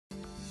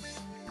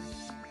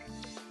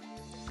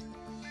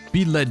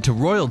Be led to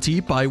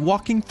royalty by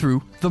walking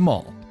through the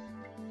Mall.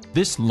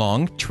 This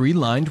long,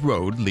 tree-lined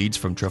road leads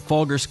from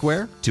Trafalgar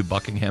Square to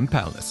Buckingham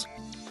Palace.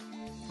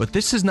 But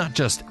this is not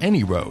just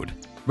any road.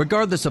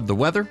 Regardless of the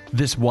weather,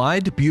 this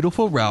wide,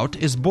 beautiful route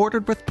is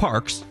bordered with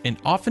parks and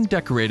often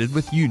decorated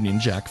with Union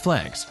Jack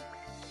flags.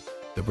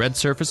 The red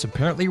surface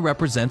apparently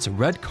represents a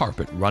red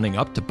carpet running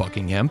up to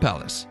Buckingham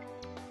Palace.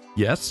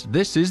 Yes,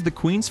 this is the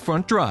Queen's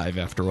Front Drive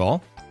after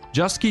all.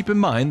 Just keep in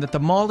mind that the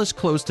mall is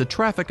closed to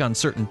traffic on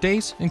certain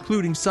days,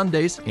 including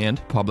Sundays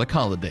and public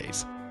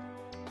holidays.